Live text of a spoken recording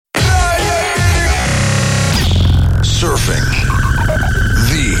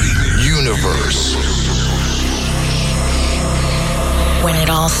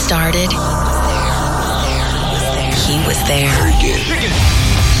all started, he was there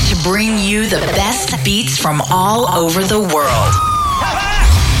to bring you the best beats from all over the world.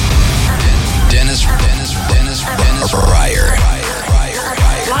 Dennis Ruyer.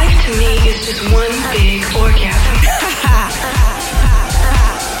 Life to me is just one big orgasm.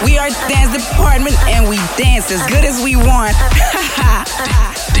 We are dance department and we dance as good as we want.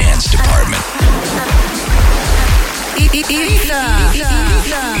 Dance department.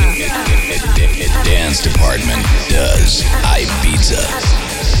 Dance department does Ibiza.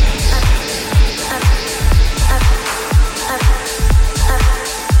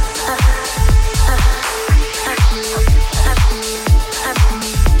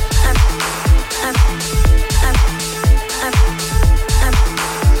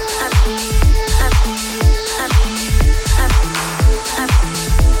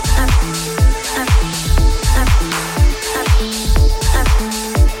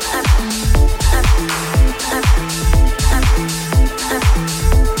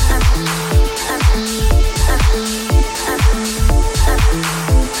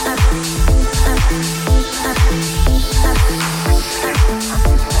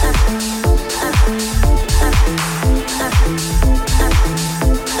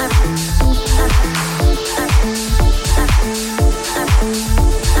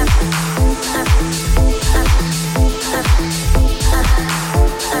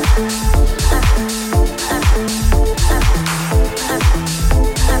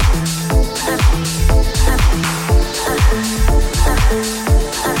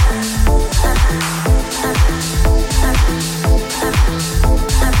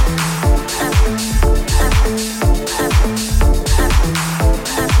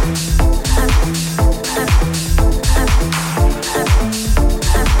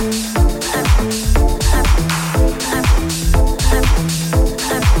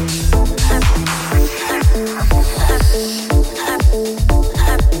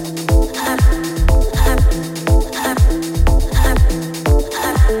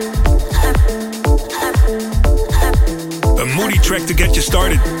 To get you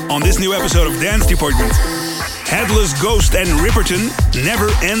started on this new episode of Dance Department. Headless Ghost and Ripperton,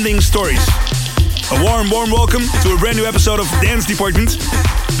 Never-Ending Stories. A warm welcome to a brand new episode of Dance Department.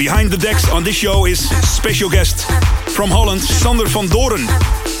 Behind the decks on this show is special guest from Holland, Sander van Doorn.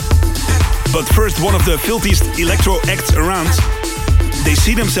 But first, one of the filthiest electro acts around. They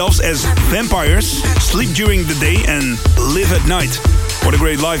see themselves as vampires, sleep during the day and live at night. What a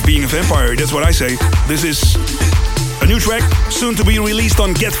great life being a vampire, that's what I say. This is a new track, soon to be released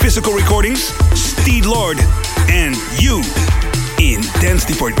on Get Physical Recordings, Steed Lord and You in Dance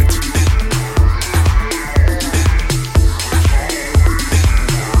Department.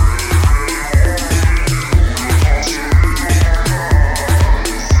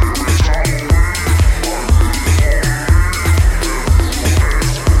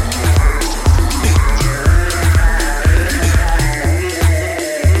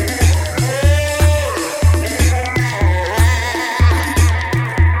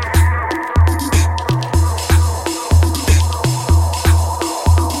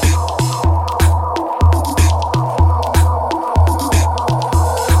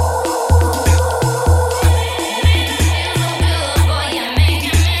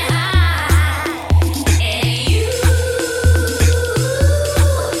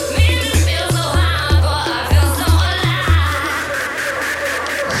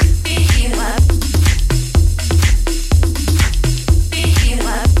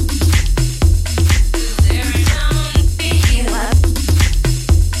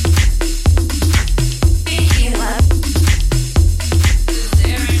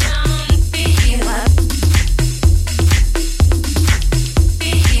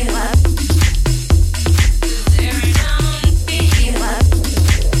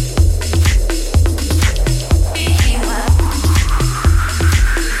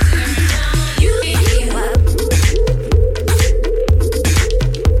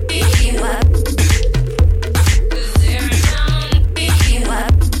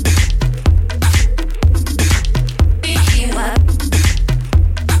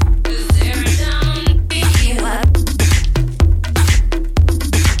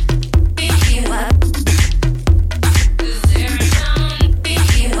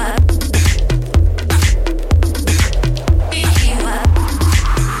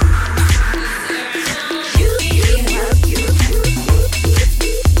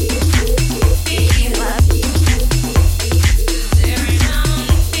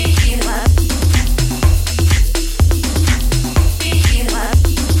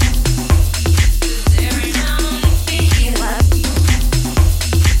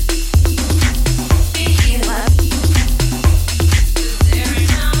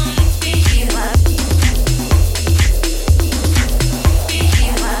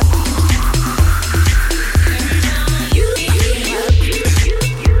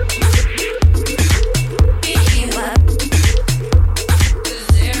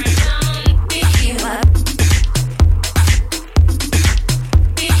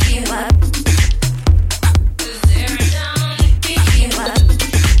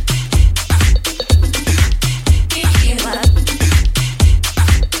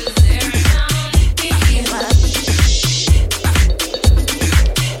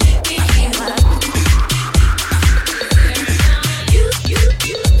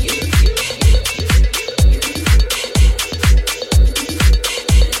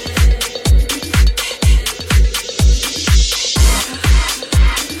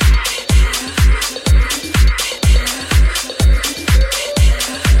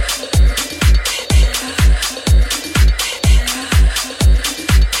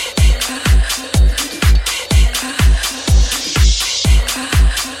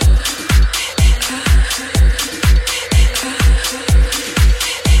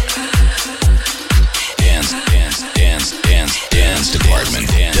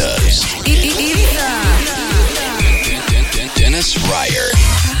 Department does. Dennis Ruyer.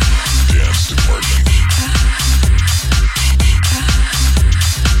 Dance Department.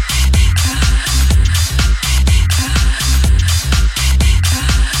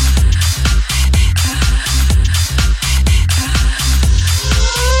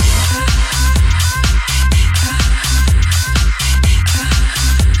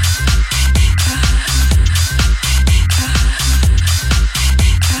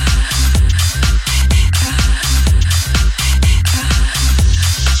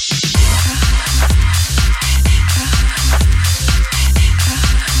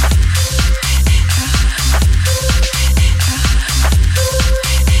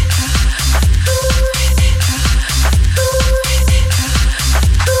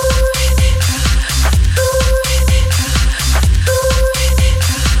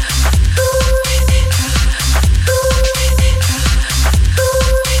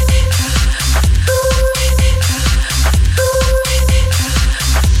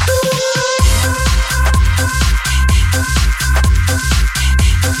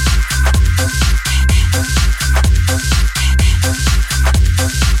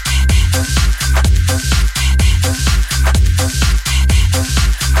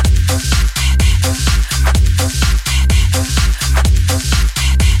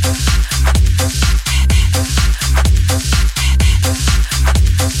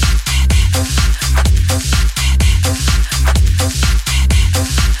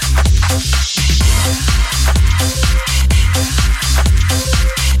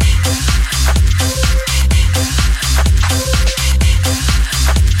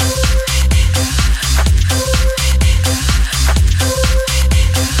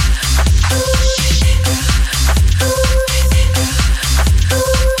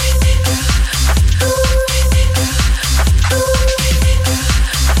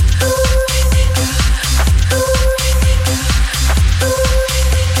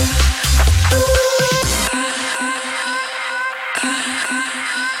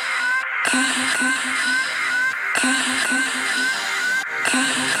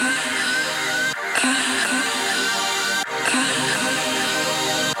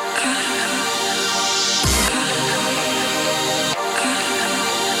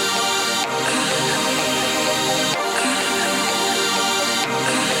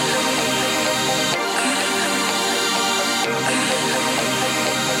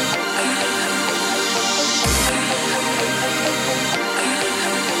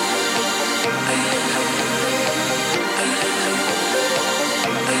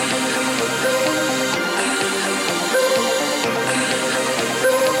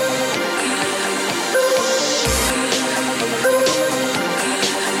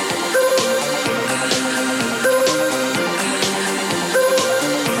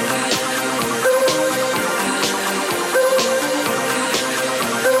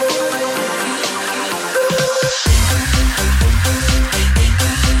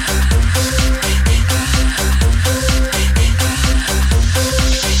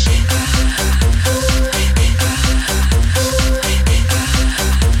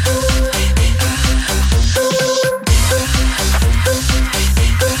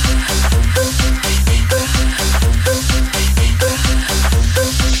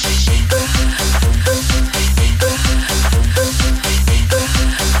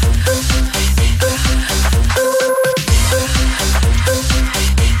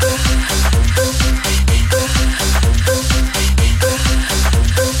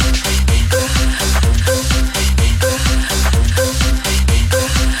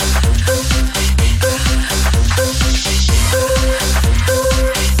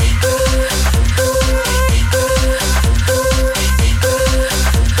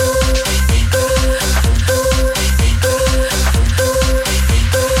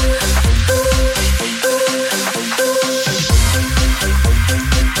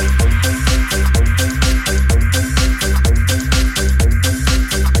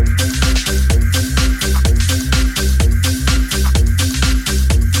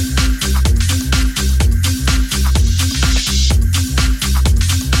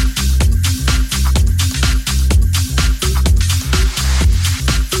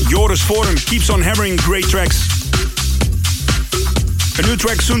 Doorn keeps on hammering great tracks. A new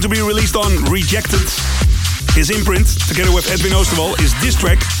track soon to be released on Rejected. His imprint, together with Edwin Oosterwal, is this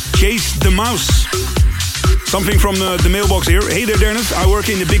track, Chase the Mouse. Something from the mailbox here. Hey there, Dennis. I work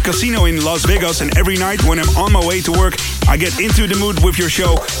in the big casino in Las Vegas, and every night when I'm on my way to work, I get into the mood with your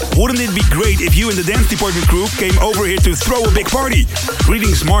show. Wouldn't it be great if you and the dance department crew came over here to throw a big party?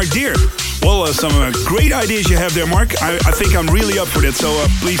 Greetings, Mark Deer. Well, some great ideas you have there, Mark. I think I'm really up for that, so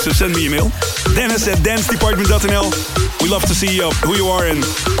please send me a mail. Dennis at dancedepartment.nl. We love to see who you are and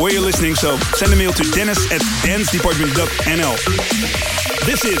where you're listening, so send a mail to dennis at dancedepartment.nl.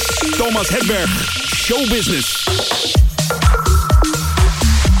 This is Thomas Hedberg, Show Business.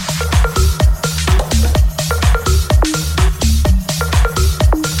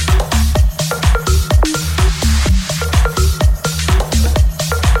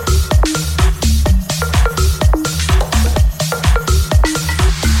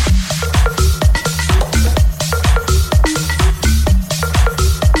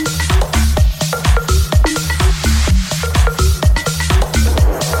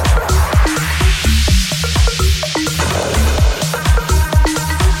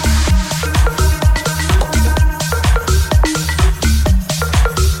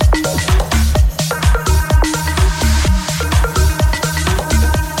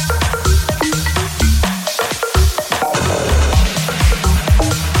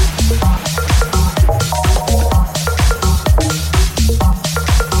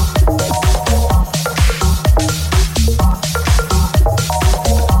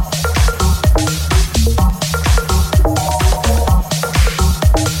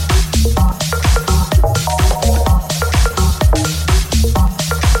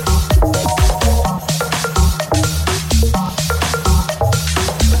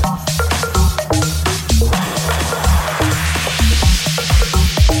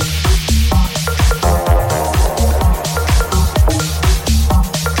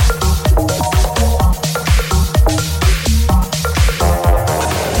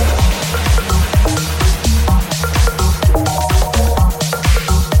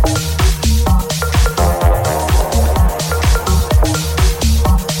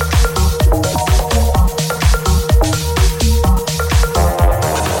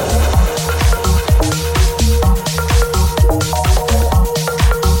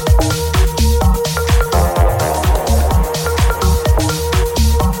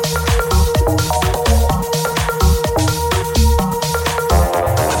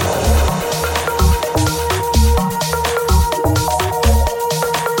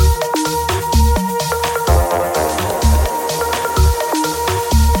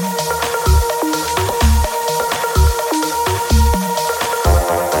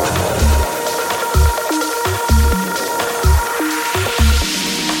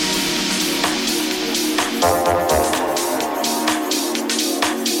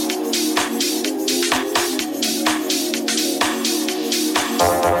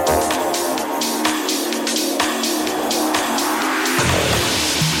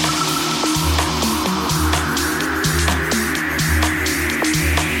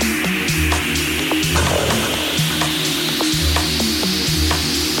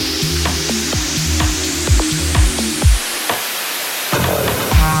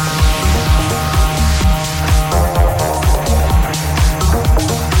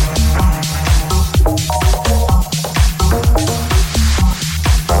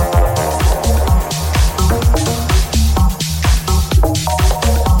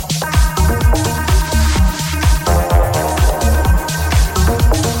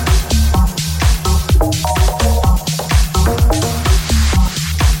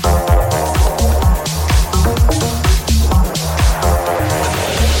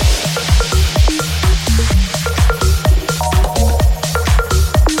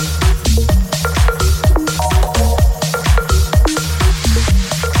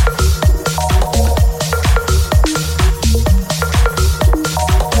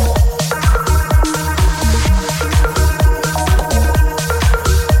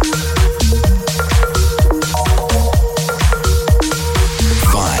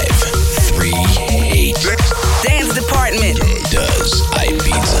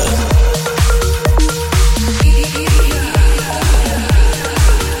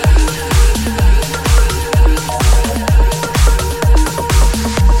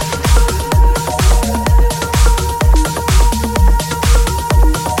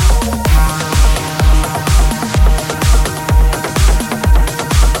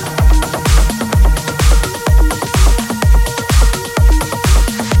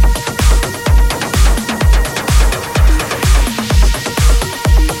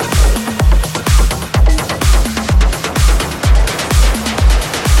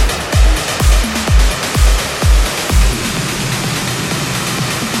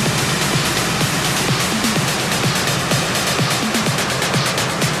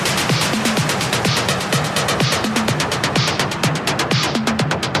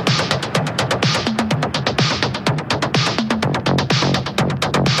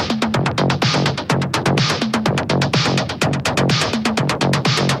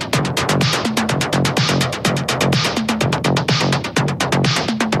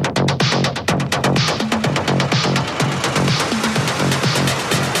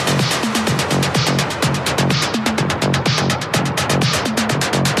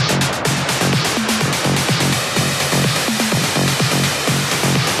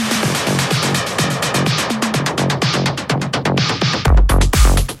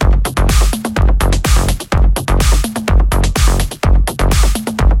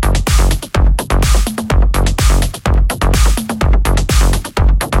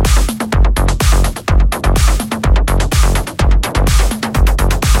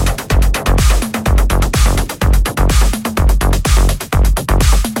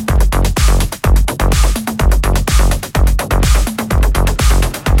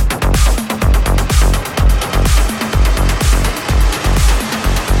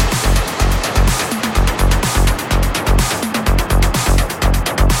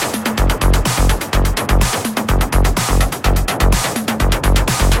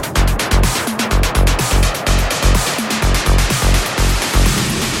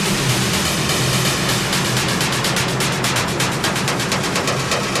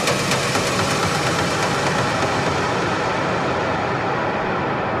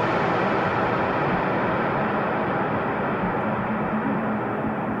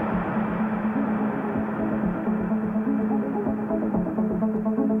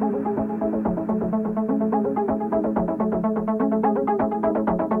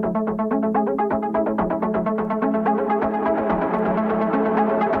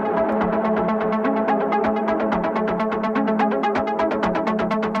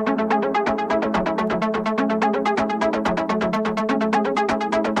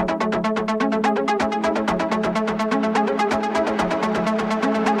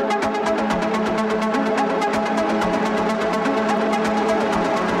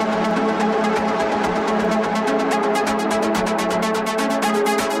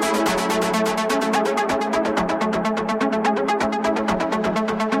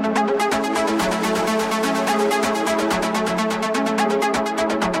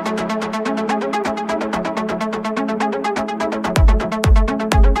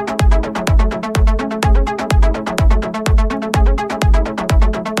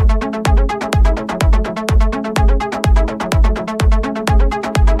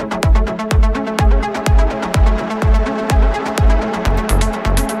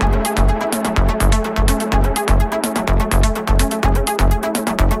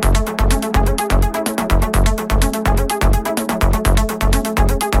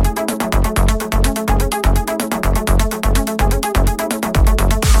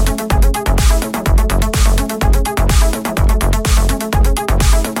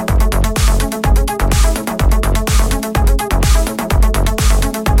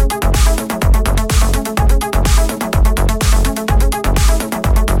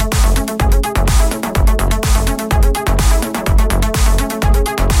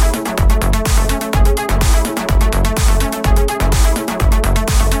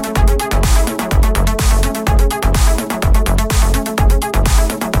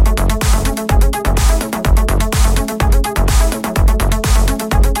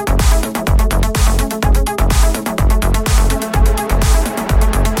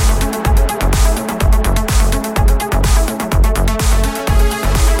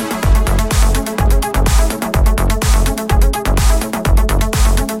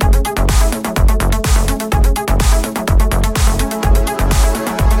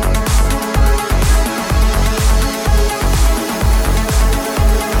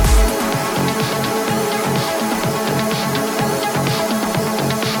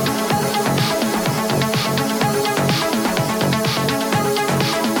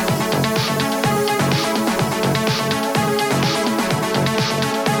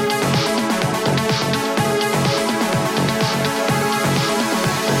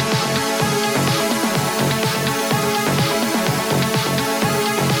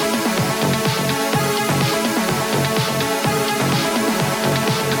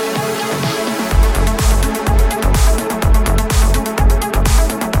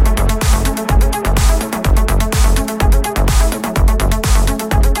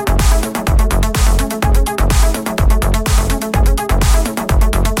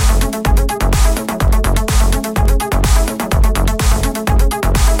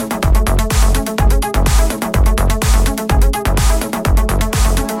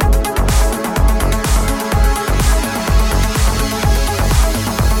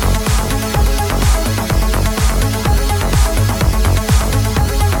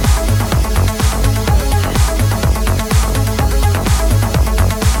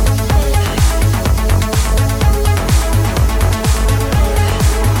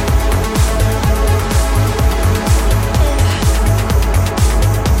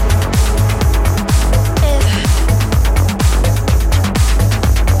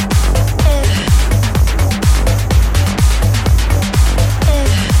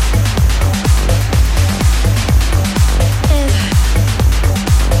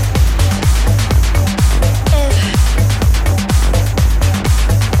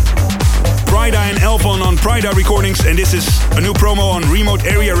 Prida and Elfon on Prida Recordings, and this is a new promo on Remote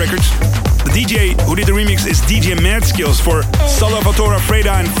Area Records. The DJ who did the remix is DJ Mad Skills for Salvatore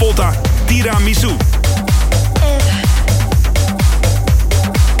Freda and Volta Tiramisu.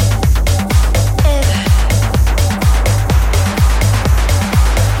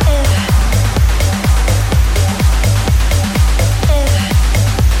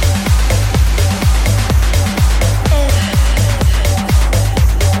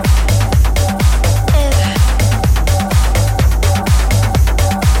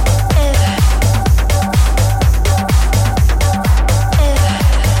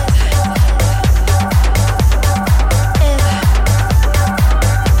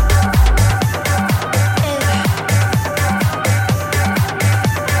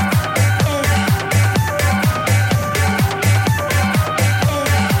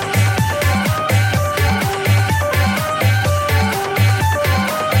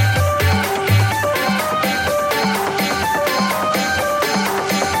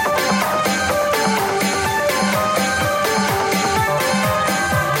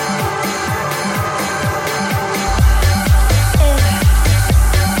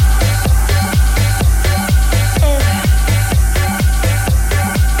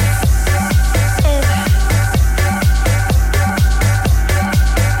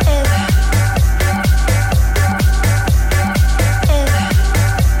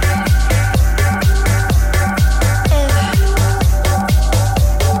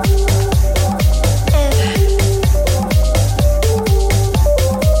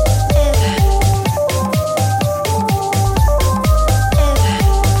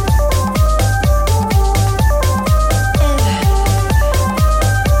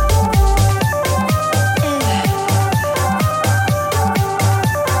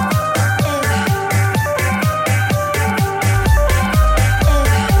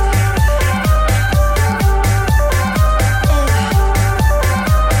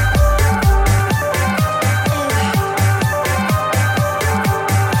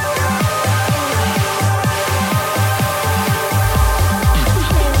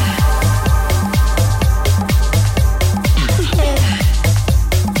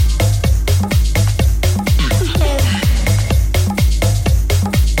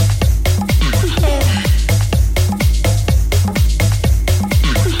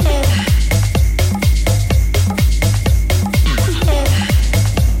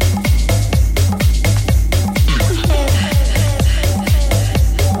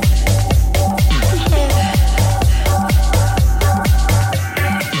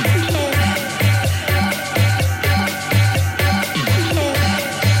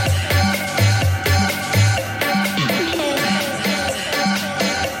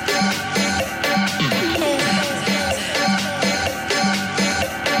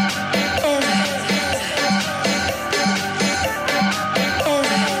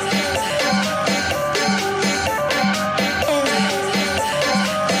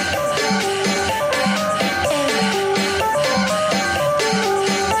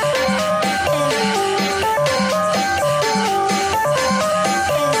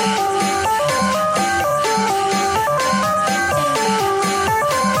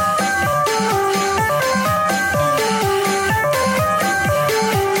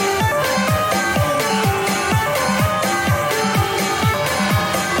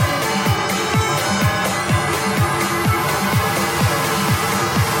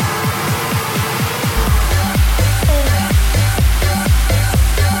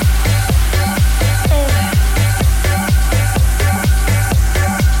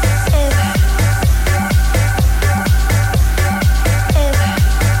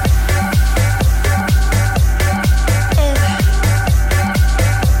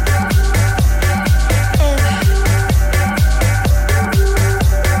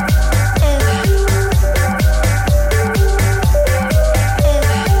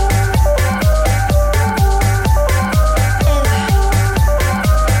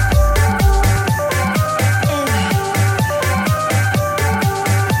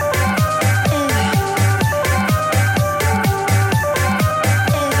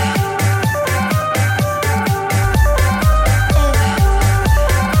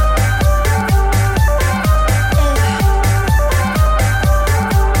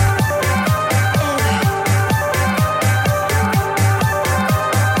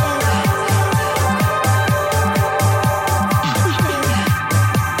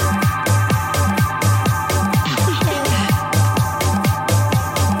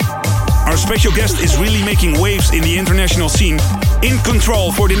 special guest is really making waves in the international scene. In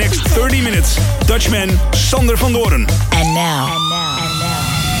control for the next 30 minutes, Dutchman Sander van Doorn. And now,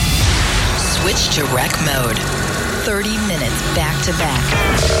 switch to rec mode. 30 minutes back to back.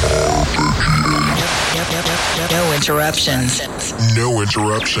 No interruptions. No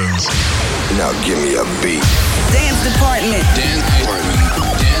interruptions. Now give me a beat. Dance department. Dance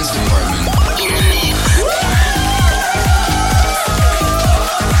department. Dance department.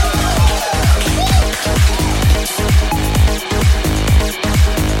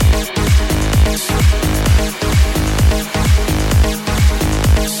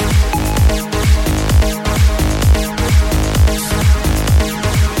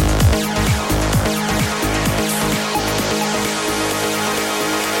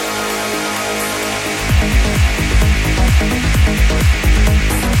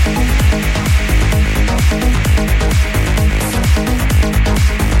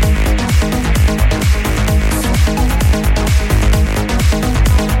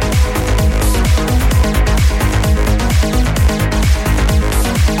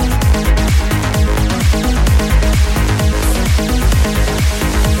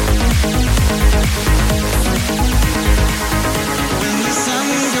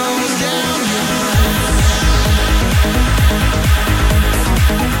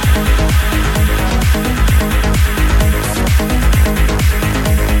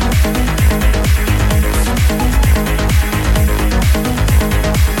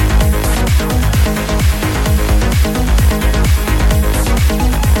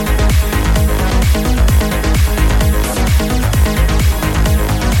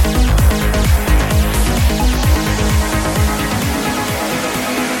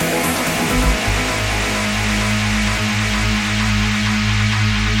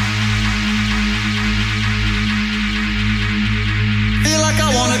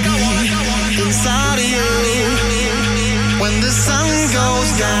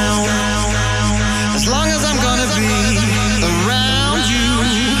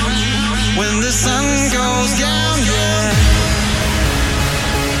 Sun goes down,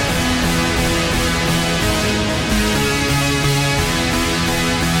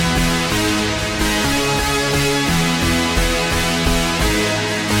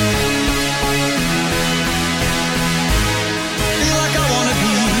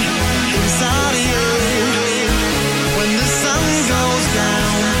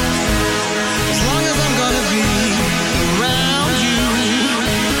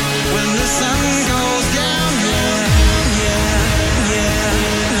 yeah.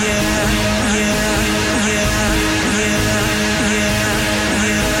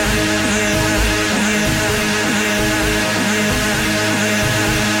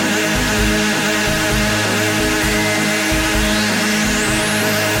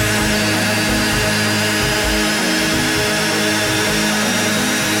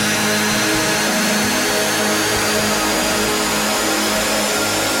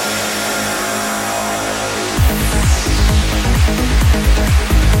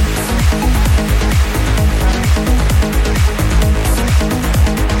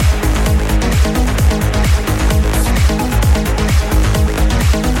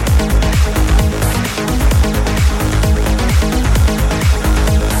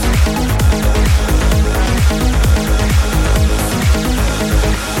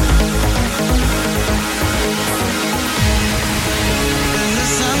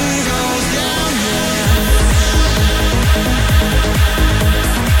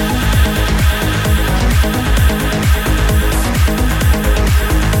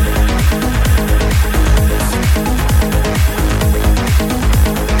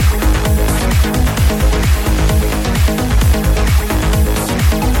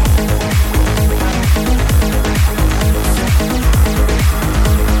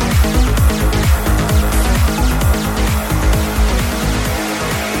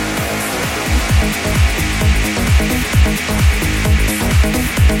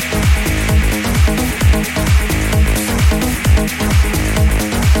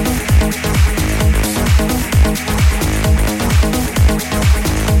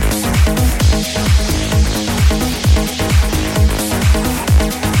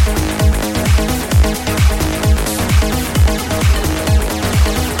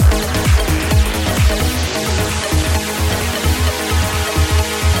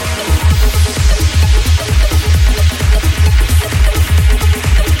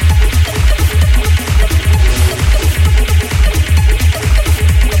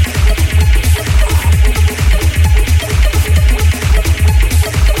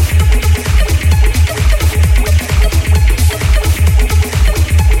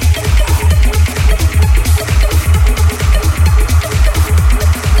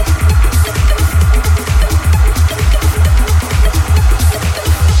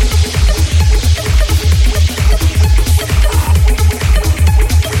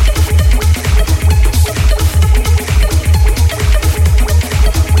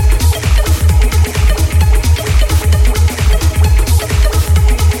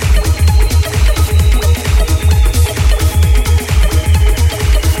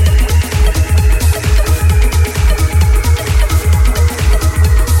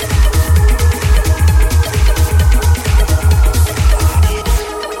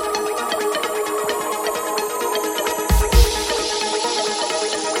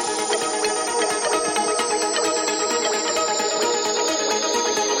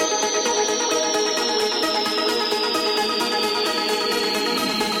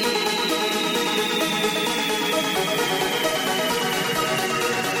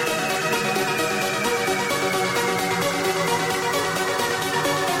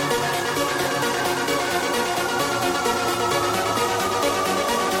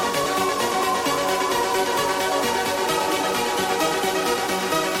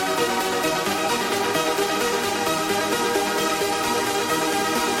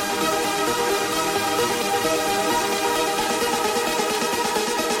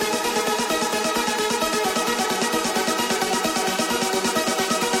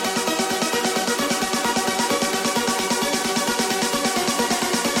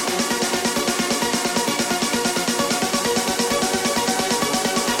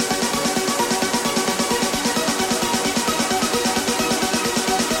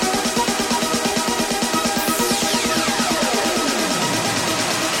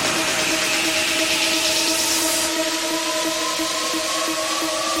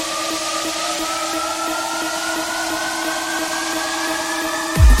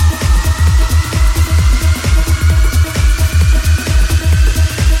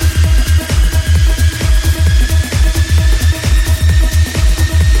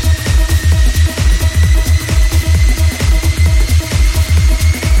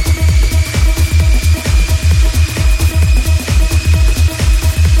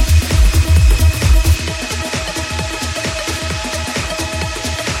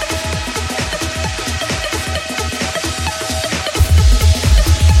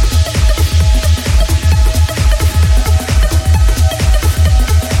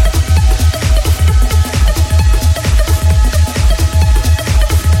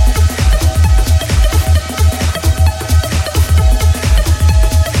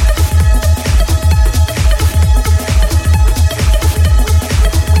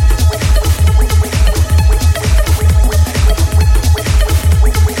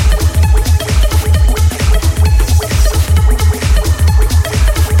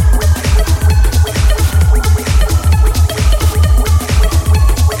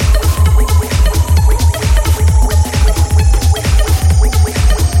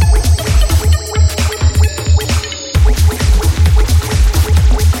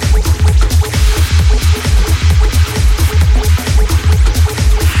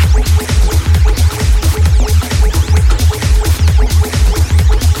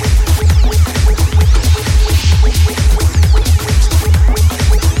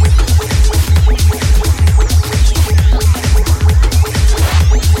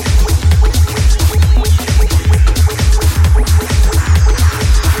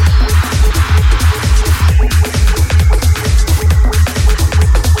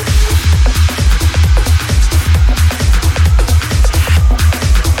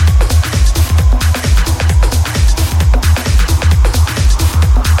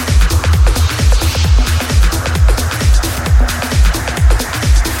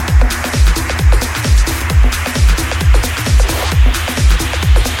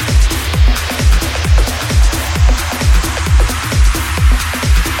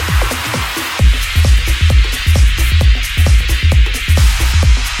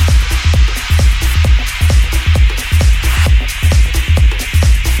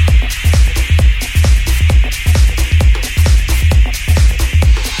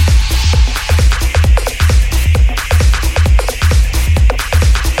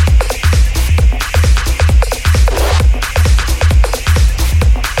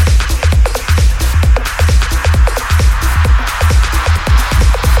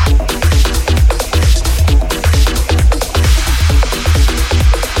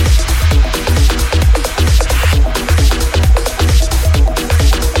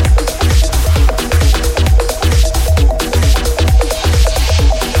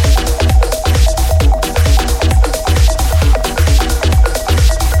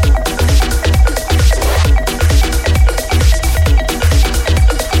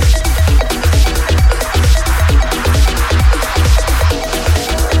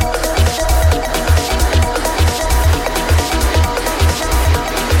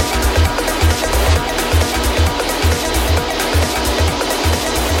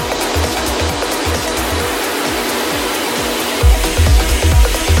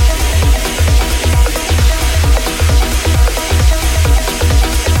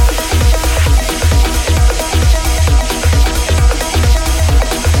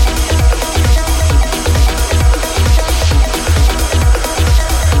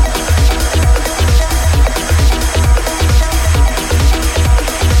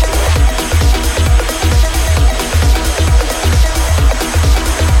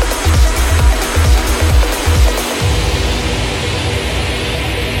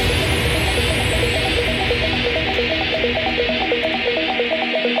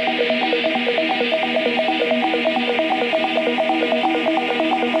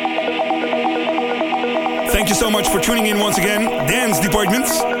 for tuning in once again. Dance Department,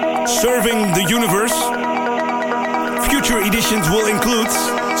 serving the universe. Future editions will include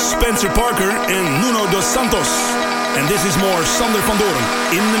Spencer Parker and Nuno dos Santos. And this is more Sander van Doorn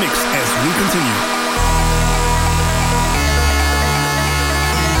in the mix as we continue.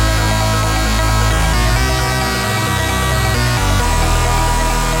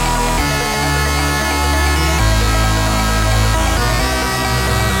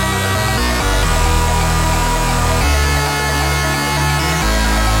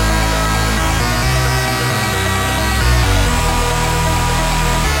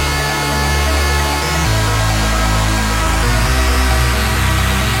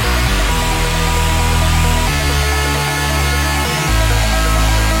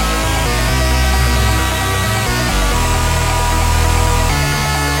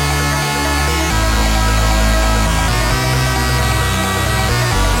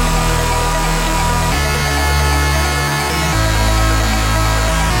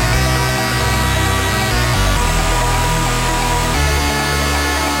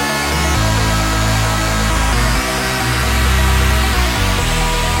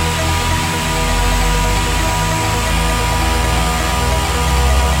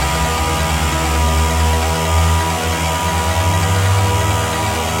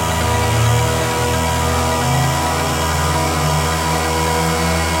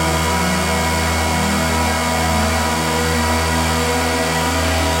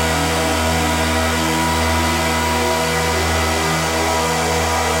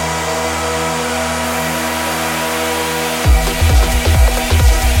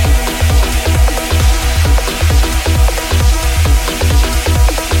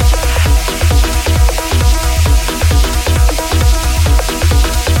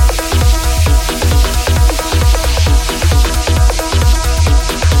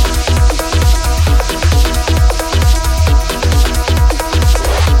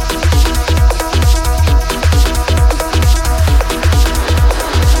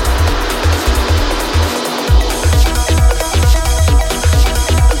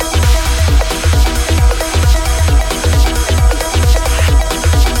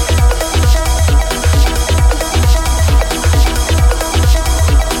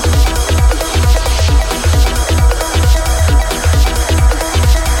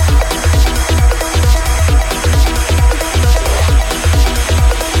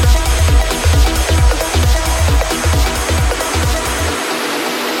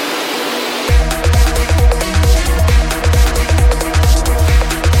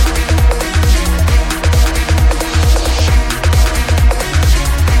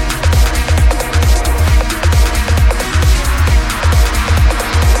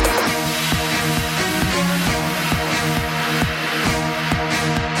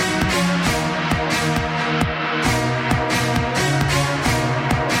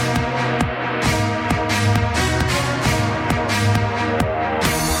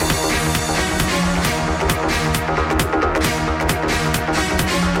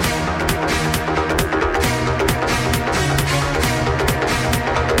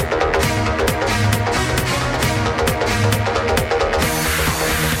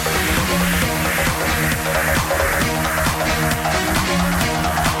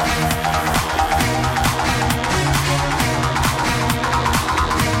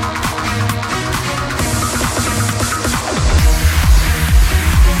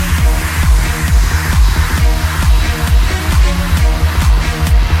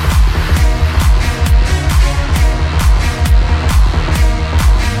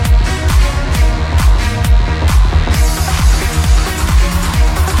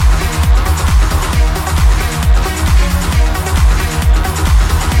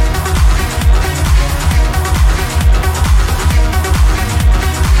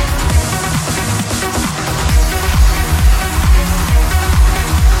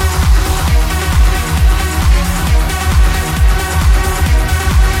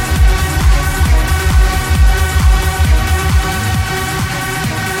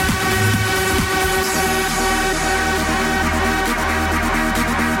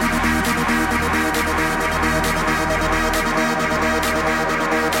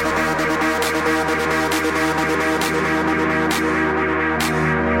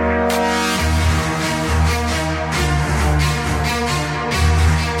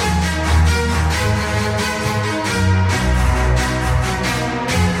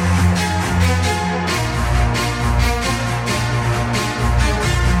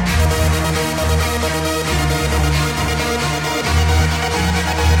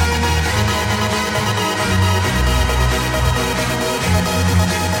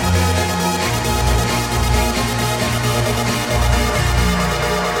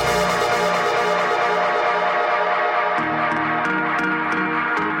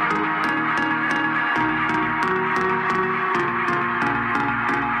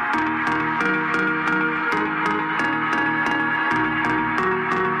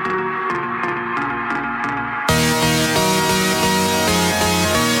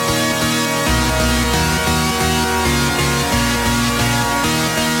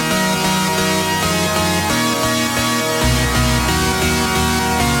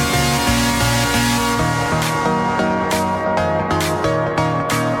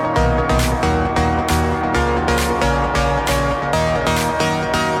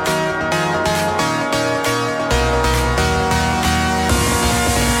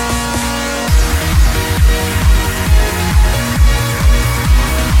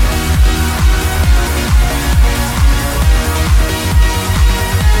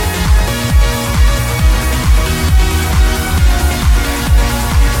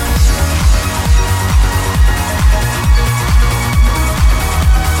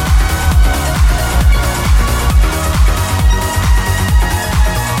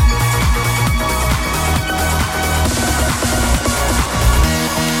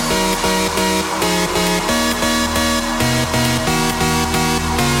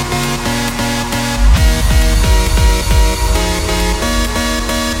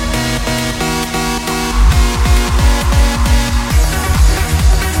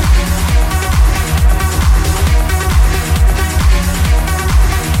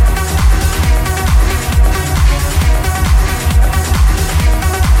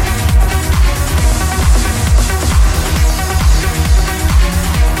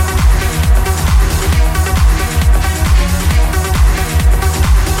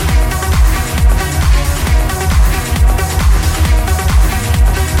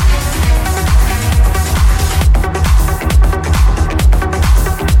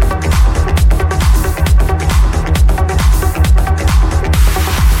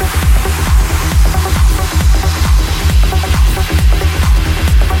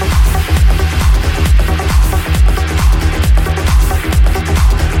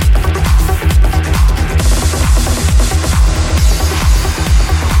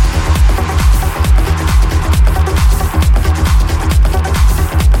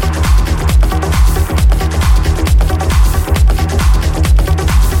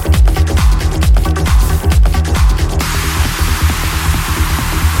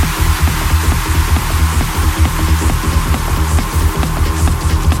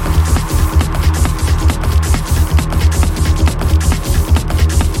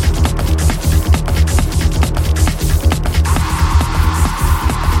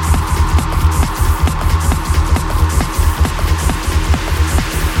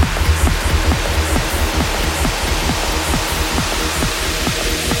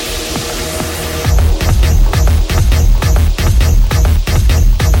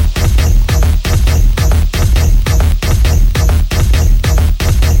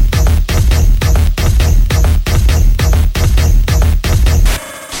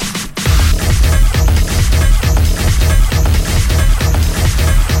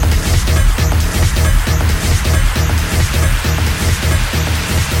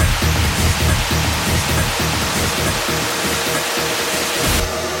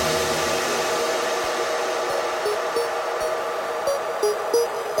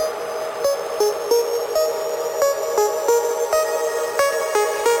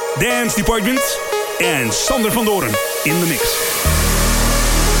 Dance Department en Sander van Doorn in de mix.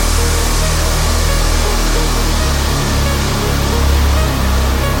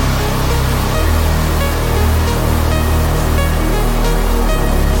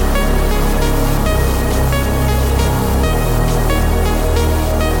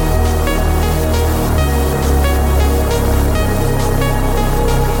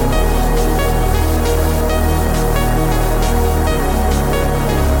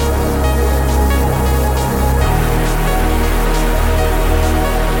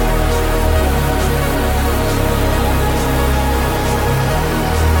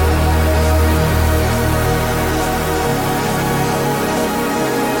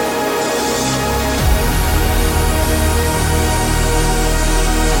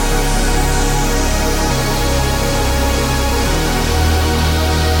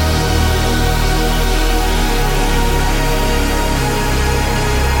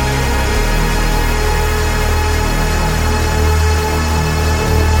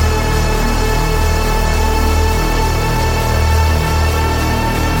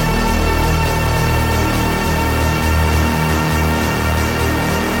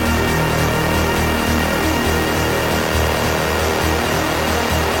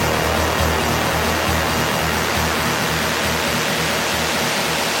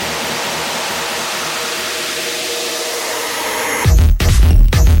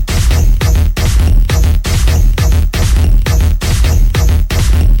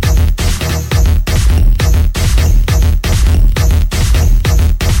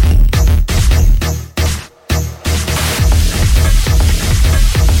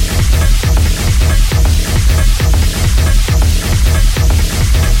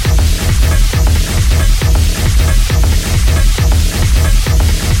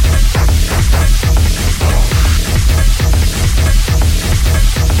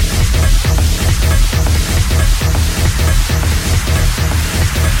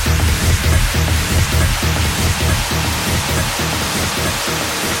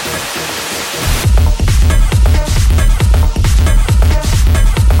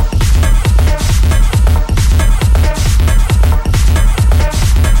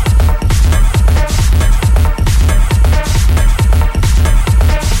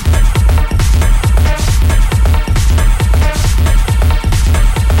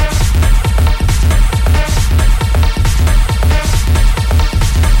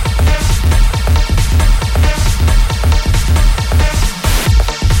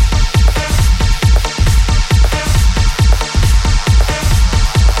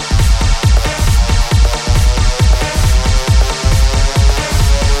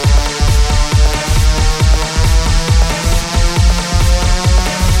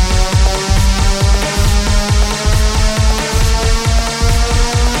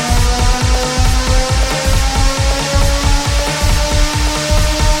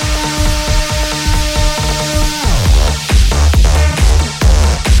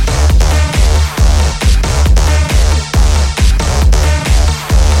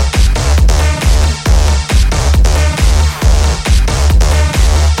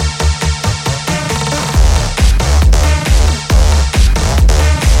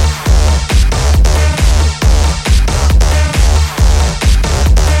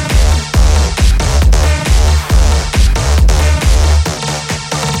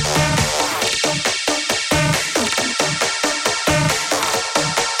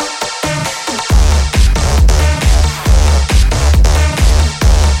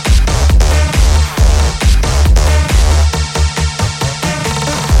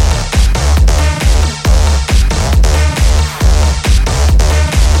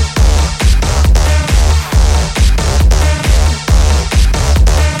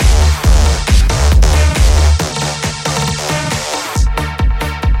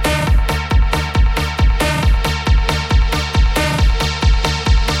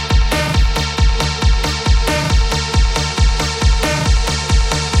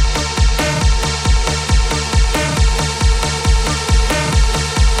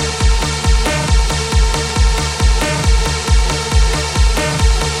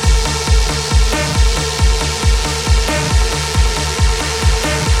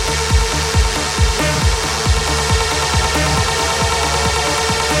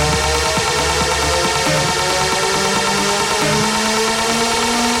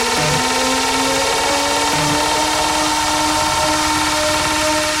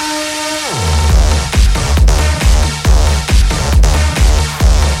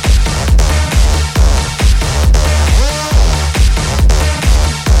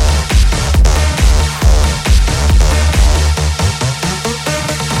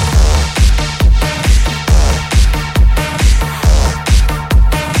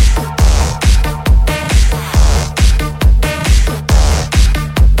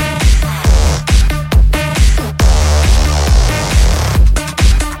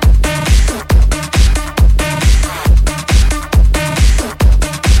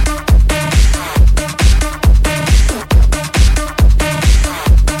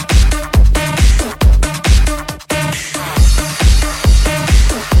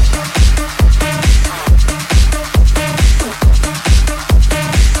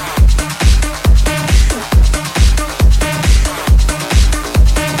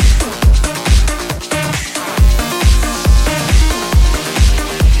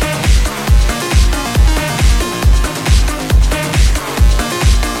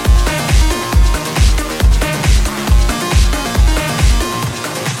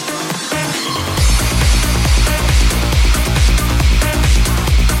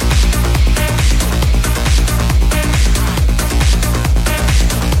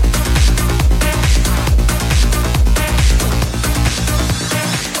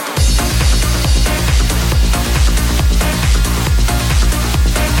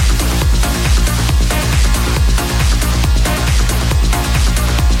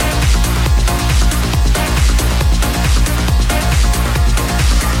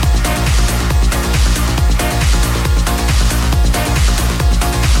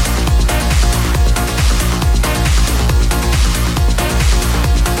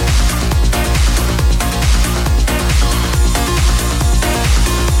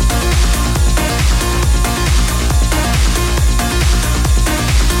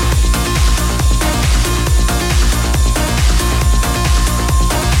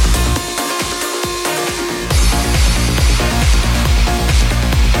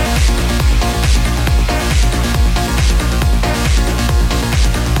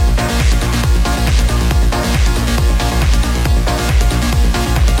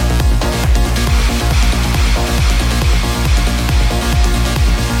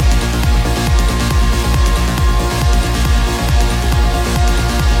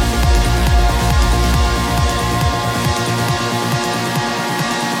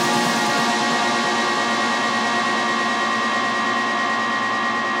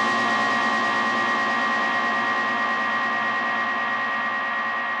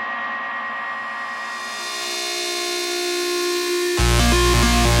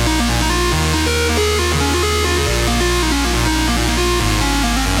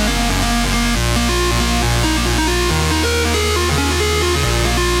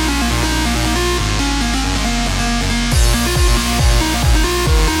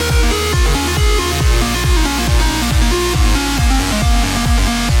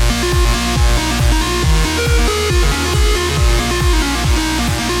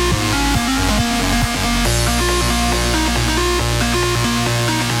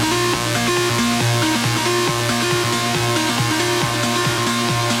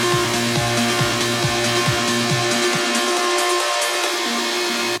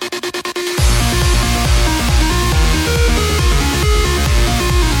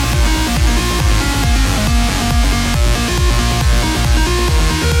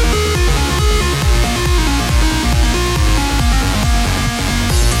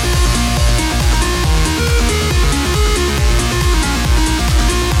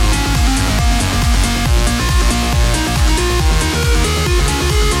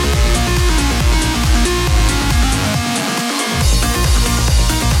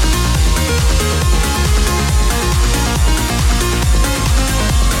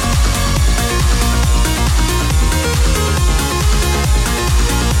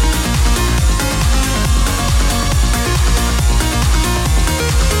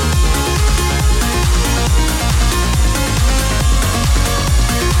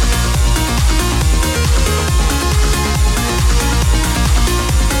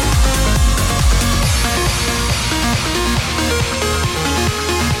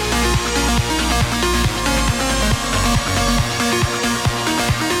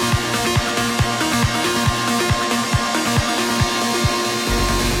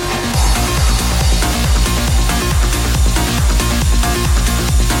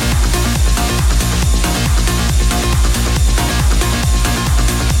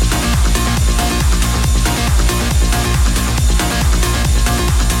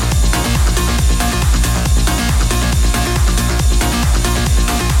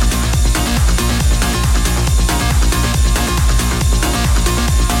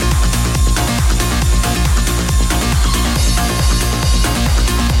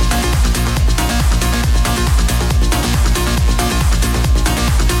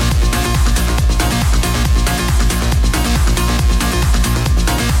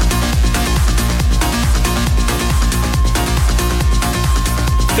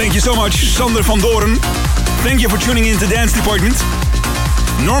 Thank you so much, Sander van Doorn. Thank you for tuning in to Dance Department.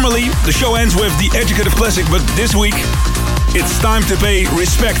 Normally, the show ends with the Educative Classic, but this week, it's time to pay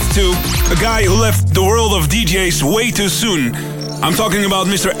respect to a guy who left the world of DJs way too soon. I'm talking about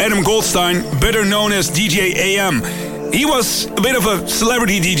Mr. Adam Goldstein, better known as DJ AM. He was a bit of a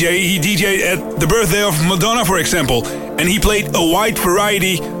celebrity DJ. He DJed at the birthday of Madonna, for example, and he played a wide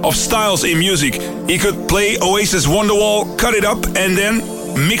variety of styles in music. He could play Oasis Wonderwall, cut it up, and then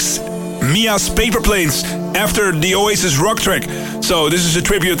mix Mia's Paper Planes after the Oasis rock track. So this is a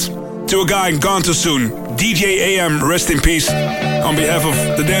tribute to a guy gone too soon. DJ AM, rest in peace. On behalf of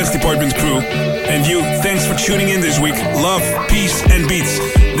the Dance Department crew and you, thanks for tuning in this week. Love, peace and beats.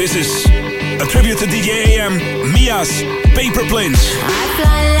 This is a tribute to DJ AM, Mia's Paper Planes. I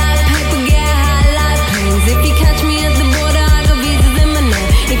fly like paper, get high like planes. If you catch me at the border, I got visas in my name.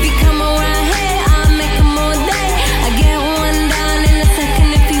 If you come around here, I'll make them all day. I get one down in a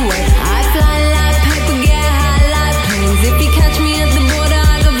second if you wait. I fly like paper, get high like planes. If you catch me at the border,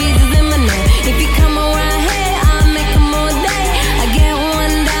 I got visas in my name. If you come around here, I'll make them all day. I get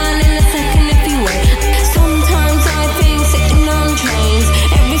one down in a second if you wait. Sometimes I think sitting on trains.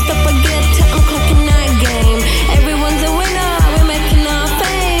 Every stop I get to, I'm clocking that game. Everyone's a winner, we're making our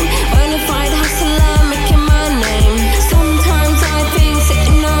fame. Bonafide hustler, making my name. Sometimes I think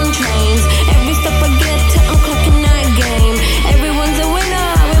sitting on trains. Every stop I get to, I'm clocking that game. Everyone's a winner,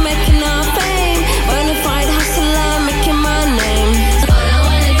 we're making our fame. Bonafide hustler, making my name. All I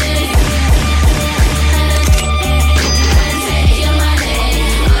wanna do is say you're my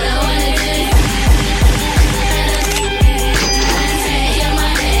name. All I wanna do is say you're my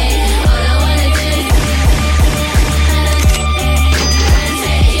name. All I wanna do is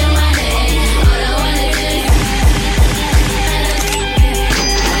say you're my name. All I wanna do is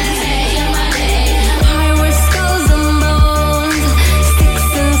say you're my name. Pirate skulls and bones, sticks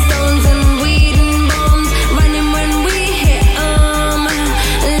and stones and weed and bombs, running when we hit 'em.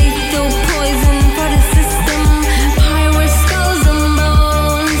 Lethal poison for the system. Pirate skulls and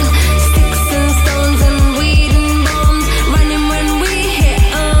bones, sticks and stones and weed and bombs, running when we hit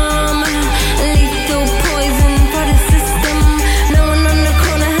 'em. Lethal poison for the system. No one on the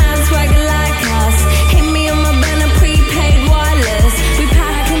corner has swagger like us. Hit me on my banner, prepaid wireless. We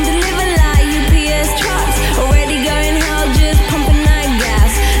pack and deliver like UPS trucks. Already going hell, just pumping that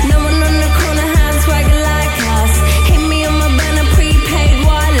gas. No one on the corner has swagger like us. Hit me on my banner, prepaid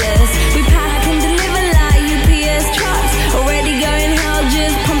wireless. We pack and deliver like UPS trucks. Already going hell,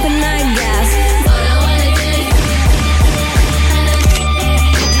 just pumping that gas. All I wanna do is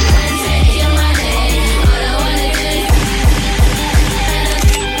say you're my name. All I wanna do is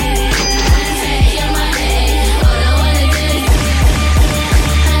say you're my name. All I wanna do is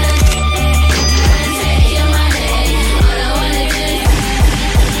say you're my name. All I wanna do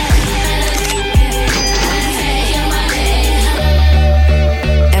is say you're my name.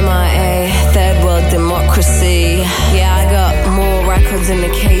 MIA, third world democracy. Yeah, I got more records in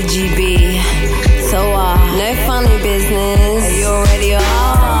the KGB